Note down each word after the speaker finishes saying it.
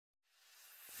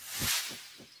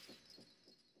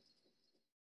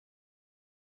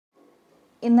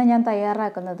ഇന്ന് ഞാൻ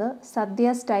തയ്യാറാക്കുന്നത് സദ്യ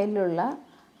സ്റ്റൈലിലുള്ള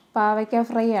പാവയ്ക്ക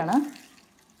ഫ്രൈ ആണ്.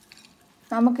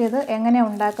 നമുക്കിത് എങ്ങനെ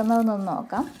ഉണ്ടാക്കുന്നതെന്നൊന്ന്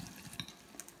നോക്കാം.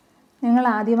 നിങ്ങൾ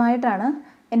ആദ്യമായിട്ടാണ്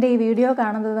എൻ്റെ ഈ വീഡിയോ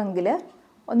കാണുന്നതെങ്കിൽ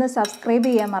ഒന്ന് സബ്സ്ക്രൈബ്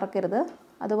ചെയ്യാൻ മറക്കരുത്.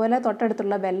 അതുപോലെ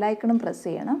തൊട്ടടുത്തുള്ള ബെല്ലൈക്കണും പ്രസ്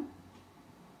ചെയ്യണം.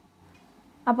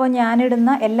 അപ്പോൾ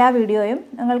ഞാനിടുന്ന എല്ലാ വീഡിയോയും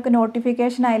നിങ്ങൾക്ക്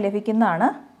നോട്ടിഫിക്കേഷനായി ലഭിക്കുന്നതാണ്.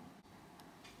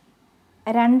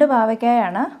 2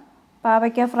 പാവയ്ക്കയാണ്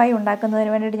പാവയ്ക്ക ഫ്രൈ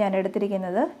ഉണ്ടാക്കുന്നതിന് വേണ്ടിയിട്ട് ഞാൻ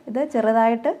എടുത്തിരിക്കുന്നത്. ഇത്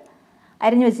ചെറുതായിട്ട്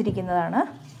അരിഞ്ഞു വച്ചിരിക്കുന്നതാണ്.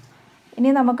 ഇനി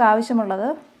നമുക്ക് ആവശ്യമുള്ളത്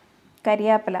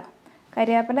കരിയാപ്പില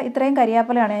ഇത്രയും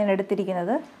കരിയാപ്പിലയാണ് ഞാൻ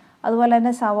എടുത്തിരിക്കുന്നത്. അതുപോലെ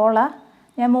തന്നെ സവോള,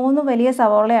 ഞാൻ 3 വലിയ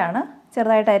സവോളയാണ്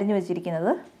ചെറുതായിട്ട് അരിഞ്ഞു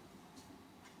വച്ചിരിക്കുന്നത്.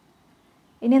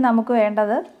 ഇനി നമുക്ക്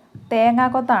വേണ്ടത്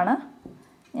തേങ്ങാക്കൊത്താണ്.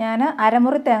 ഞാൻ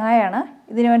അരമുറി തേങ്ങയാണ്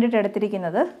ഇതിന് വേണ്ടിയിട്ട്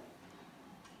എടുത്തിരിക്കുന്നത്.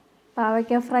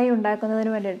 പാവയ്ക്ക ഫ്രൈ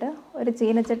ഉണ്ടാക്കുന്നതിന് വേണ്ടിയിട്ട് ഒരു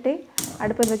ചീനച്ചട്ടി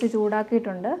അടുപ്പിൽ വെച്ച്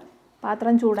ചൂടാക്കിയിട്ടുണ്ട്.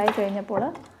 പാത്രം ചൂടായി കഴിഞ്ഞപ്പോൾ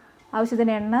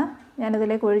ആവശ്യത്തിന് എണ്ണ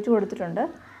ഞാനിതിലേക്ക് ഒഴിച്ചു കൊടുത്തിട്ടുണ്ട്.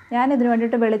 ഞാനിതിന്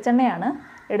വേണ്ടിയിട്ട് വെളിച്ചെണ്ണയാണ്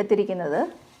എടുത്തിരിക്കുന്നത്.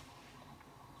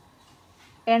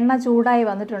 എണ്ണ ചൂടായി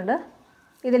വന്നിട്ടുണ്ട്.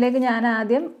 ഇതിലേക്ക് ഞാൻ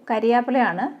ആദ്യം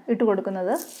കരിയാപ്പിലയാണ് ഇട്ട്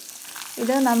കൊടുക്കുന്നത്.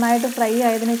 ഇത് നന്നായിട്ട് ഫ്രൈ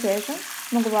ആയതിനു ശേഷം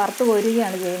നമുക്ക് വറുത്ത്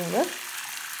കോരുകയാണ് ചെയ്യുന്നത്.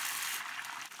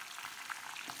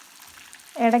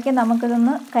 ഇടയ്ക്ക്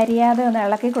നമുക്കിതൊന്ന് കരിയാതെ ഒന്ന്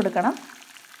ഇളക്കി കൊടുക്കണം.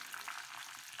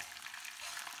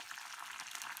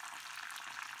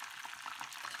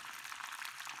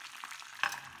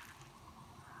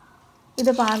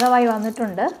 ഇത് പാകമായി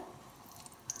വന്നിട്ടുണ്ട്.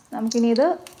 നമുക്കിനി ഇത്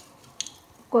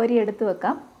കോരി എടുത്ത്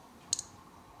വെക്കാം.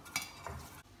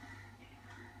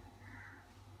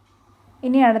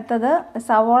 ഇനി അടുത്തത്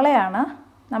സവോളയാണ്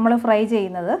നമ്മൾ ഫ്രൈ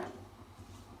ചെയ്യുന്നത്.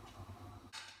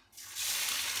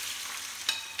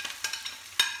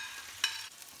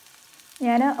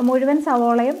 ഞാൻ മുഴുവൻ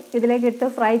സവോളയും ഇതിലേക്കിട്ട്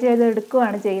ഫ്രൈ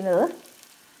ചെയ്തെടുക്കുകയാണ് ചെയ്യുന്നത്.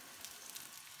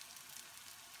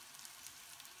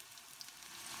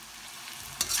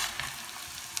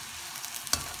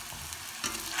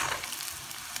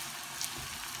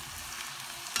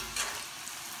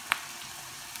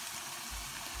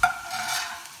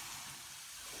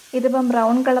 ഇതിപ്പം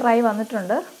ബ്രൗൺ കളറായി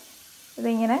വന്നിട്ടുണ്ട്.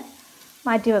 ഇതിങ്ങനെ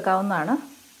മാറ്റി വെക്കാവുന്നതാണ്.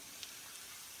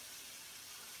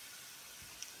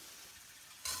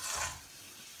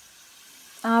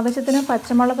 ആവശ്യത്തിന്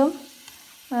പച്ചമുളകും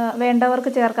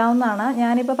വേണ്ടവർക്ക് ചേർക്കാവുന്നതാണ്.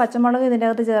 ഞാനിപ്പോൾ പച്ചമുളക് ഇതിൻ്റെ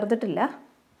അകത്ത് ചേർത്തിട്ടില്ല.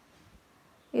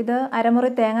 ഇത് അരമുറി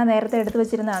തേങ്ങ നേരത്തെ എടുത്ത്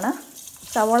വെച്ചിരുന്നതാണ്.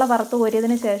 സവോള വറുത്ത്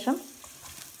കോരിയതിന് ശേഷം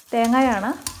തേങ്ങയാണ്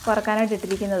വറുക്കാനായിട്ട്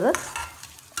ഇട്ടിരിക്കുന്നത്.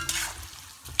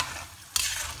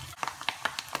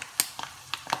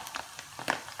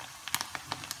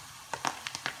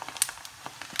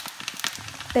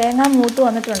 തേങ്ങ മൂത്ത്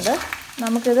വന്നിട്ടുണ്ട്.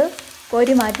 നമുക്കിത്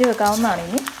കോരി മാറ്റി വെക്കാവുന്നതാണ്.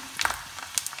 ഇനി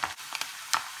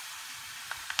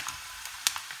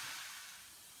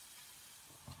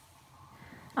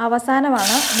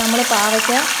അവസാനമാണ് നമ്മൾ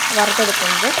പാവയ്ക്ക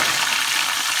വറുത്തെടുക്കുന്നത്.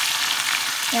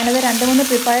 ഞാനിത് 2-3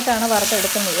 ട്രിപ്പായിട്ടാണ്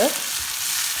വറുത്തെടുക്കുന്നത്.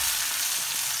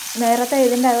 നേരത്തെ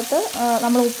ഇതിൻ്റെ അകത്ത്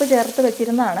നമ്മൾ ഉപ്പ് ചേർത്ത്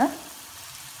വെച്ചിരുന്നതാണ്.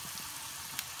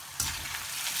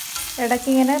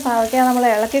 ഇടയ്ക്കിങ്ങനെ പാവയ്ക്ക നമ്മൾ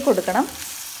ഇളക്കി കൊടുക്കണം.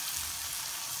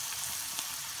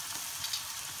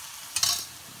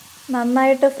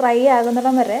 നന്നായിട്ട് ഫ്രൈ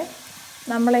ആകുന്നിടം വരെ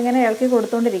നമ്മളിങ്ങനെ ഇളക്കി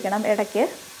കൊടുത്തുകൊണ്ടിരിക്കണം ഇടയ്ക്ക്.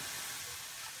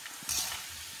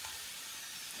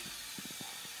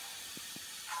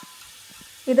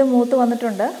 ഇത് മൂത്ത്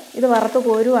വന്നിട്ടുണ്ട്. ഇത് വറുത്ത്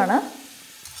കോരുവാണ്.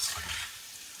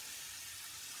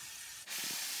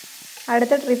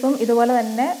 അടുത്ത ട്രിപ്പും ഇതുപോലെ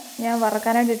തന്നെ ഞാൻ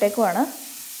വറുക്കാനായിട്ട് ഇട്ടേക്കുവാണ്.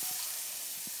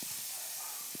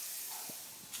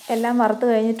 എല്ലാം വറുത്ത്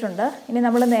കഴിഞ്ഞിട്ടുണ്ട്. ഇനി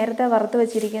നമ്മൾ നേരത്തെ വറുത്ത്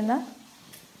വെച്ചിരിക്കുന്ന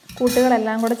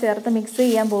കൂട്ടുകളെല്ലാം കൂടെ ചേർത്ത് മിക്സ്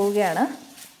ചെയ്യാൻ പോവുകയാണ്.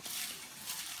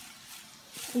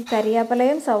 ഈ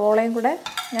കരിയാപ്പിലയും സവോളയും കൂടെ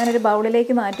ഞാനൊരു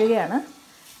ബൗളിലേക്ക് മാറ്റുകയാണ്.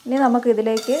 ഇനി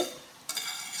നമുക്കിതിലേക്ക്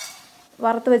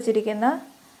വറുത്ത് വെച്ചിരിക്കുന്ന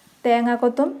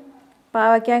തേങ്ങാക്കൊത്തും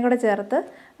പാവയ്ക്കായും കൂടെ ചേർത്ത്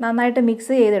നന്നായിട്ട്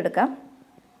മിക്സ് ചെയ്തെടുക്കാം.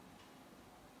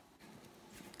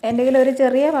 എൻ്റെ കയ്യിൽ ഒരു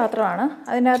ചെറിയ പാത്രമാണ്.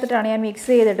 അതിൻ്റെ അകത്തിട്ടാണ് ഞാൻ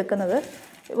മിക്സ് ചെയ്തെടുക്കുന്നത്.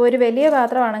 ഒരു വലിയ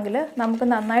പാത്രമാണെങ്കിൽ നമുക്ക്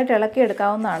നന്നായിട്ട്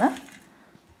ഇളക്കിയെടുക്കാവുന്നതാണ്.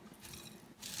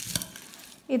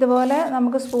 ഇതുപോലെ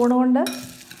നമുക്ക് സ്പൂൺ കൊണ്ട്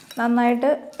നന്നായിട്ട്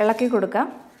ഇളക്കി കൊടുക്കാം.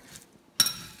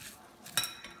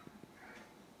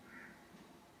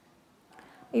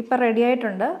 ഇപ്പം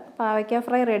റെഡിയായിട്ടുണ്ട്. പാവയ്ക്ക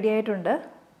ഫ്രൈ റെഡിയായിട്ടുണ്ട്.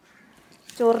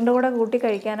 ചോറിൻ്റെ കൂടെ കൂട്ടി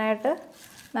കഴിക്കാനായിട്ട്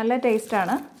നല്ല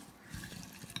ടേസ്റ്റാണ്.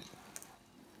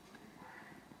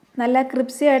 നല്ല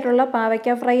ക്രിപ്സി ആയിട്ടുള്ള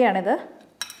പാവയ്ക്ക ഫ്രൈ ആണിത്.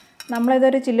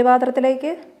 നമ്മളിതൊരു ചില്ല്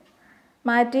പാത്രത്തിലേക്ക്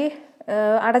മാറ്റി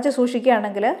അടച്ച്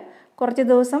സൂക്ഷിക്കുകയാണെങ്കിൽ കുറച്ച്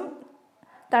ദിവസം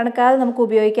തണുക്കാതെ നമുക്ക്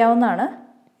ഉപയോഗിക്കാവുന്നതാണ്.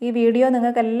 ഈ വീഡിയോ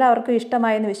നിങ്ങൾക്ക് എല്ലാവർക്കും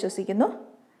ഇഷ്ടമായെന്ന് വിശ്വസിക്കുന്നു.